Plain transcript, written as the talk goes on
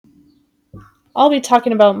I'll be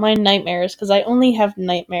talking about my nightmares because I only have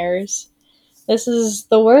nightmares. This is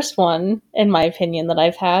the worst one, in my opinion, that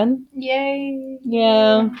I've had. Yay.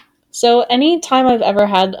 Yeah. So any time I've ever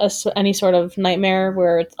had any sort of nightmare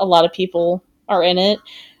where a lot of people are in it,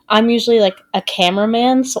 I'm usually like a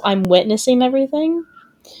cameraman, so I'm witnessing everything.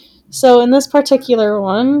 So in this particular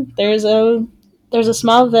one, there's a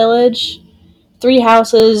small village, 3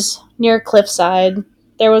 houses near a cliffside.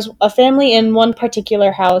 There was a family in one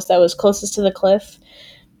particular house that was closest to the cliff.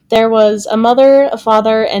 There was a mother, a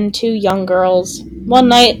father, and 2 young girls. One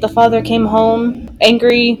night, the father came home,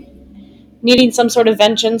 angry, needing some sort of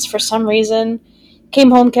vengeance for some reason.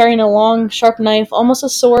 Came home carrying a long, sharp knife, almost a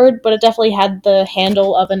sword, but it definitely had the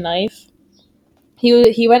handle of a knife.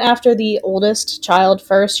 He went after the oldest child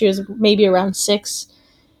first. She was maybe around 6,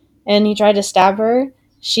 and he tried to stab her.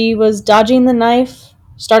 She was dodging the knife,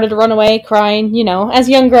 started to run away, crying, as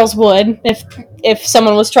young girls would if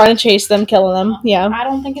someone was trying to chase them, killing them. Yeah. I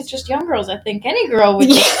don't think it's just young girls. I think any girl would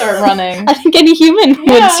just start running. I think any human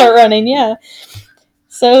would start running, yeah.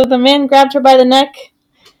 So the man grabbed her by the neck,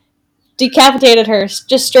 decapitated her,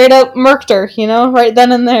 just straight up murked her, right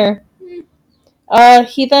then and there.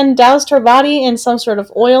 He then doused her body in some sort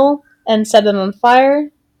of oil and set it on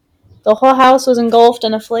fire. The whole house was engulfed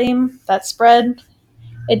in a flame that spread.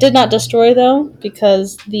 It did not destroy, though,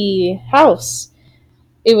 because the house,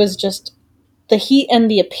 it was just the heat and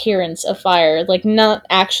the appearance of fire. Like, not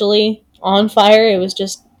actually on fire, it was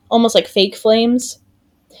just almost like fake flames.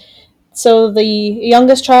 So the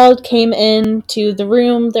youngest child came into the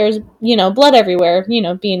room. There's, blood everywhere,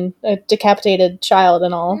 being a decapitated child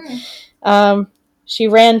and all. She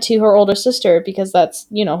ran to her older sister because that's,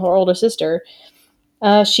 her older sister.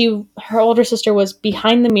 Her older sister was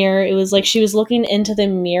behind the mirror. It was like she was looking into the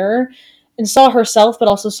mirror and saw herself, but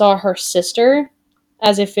also saw her sister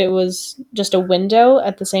as if it was just a window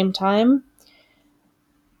at the same time.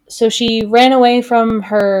 So she ran away from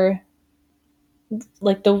her,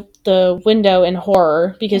 like the window in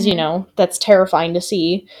horror because that's terrifying to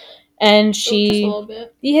see. And she just a little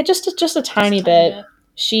bit. Yeah, just a tiny bit.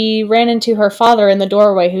 She ran into her father in the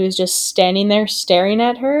doorway, who was just standing there staring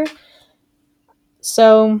at her.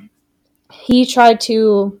 So he tried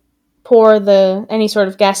to pour any sort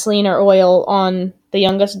of gasoline or oil on the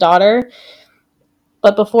youngest daughter,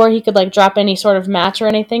 but before he could drop any sort of match or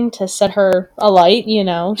anything to set her alight,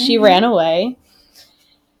 she ran away.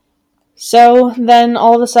 So then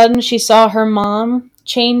all of a sudden she saw her mom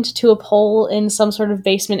chained to a pole in some sort of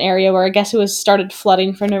basement area where I guess it was started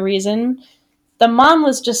flooding for no reason. The mom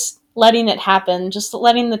was just letting it happen, just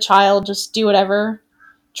letting the child just do whatever,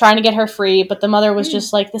 trying to get her free, but the mother was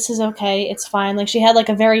just like, this is okay, it's fine. Like, she had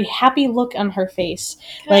a very happy look on her face.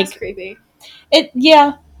 That's creepy.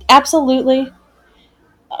 Yeah, absolutely.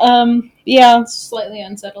 Yeah. It's slightly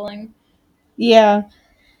unsettling. Yeah.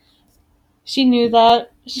 She knew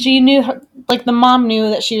that. She knew, the mom knew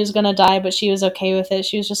that she was gonna die, but she was okay with it.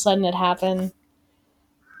 She was just letting it happen.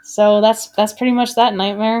 So that's pretty much that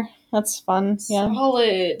nightmare. That's fun. Yeah.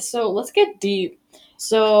 Solid. So let's get deep.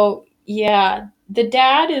 So yeah, the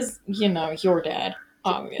dad is, your dad,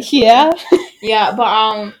 obviously. Yeah. Yeah, but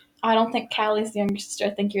I don't think Callie's the younger sister.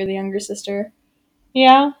 I think you're the younger sister.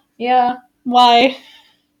 Yeah. Yeah. Why?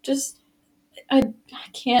 Just I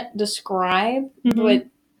can't describe, but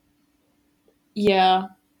yeah,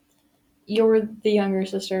 you're the younger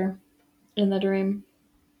sister in the dream.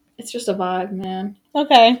 It's just a vibe, man.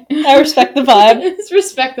 Okay, I respect the vibe. Just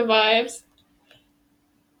respect the vibes.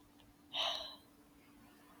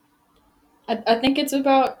 I think it's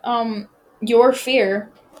about your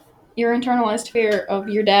fear, your internalized fear of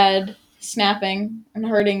your dad snapping and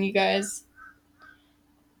hurting you guys.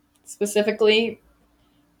 Specifically,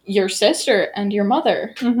 your sister and your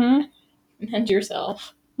mother. And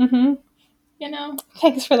yourself.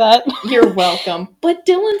 Thanks for that. You're welcome. But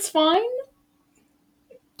Dylan's fine.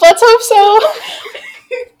 Let's hope so.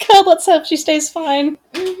 God, let's hope she stays fine.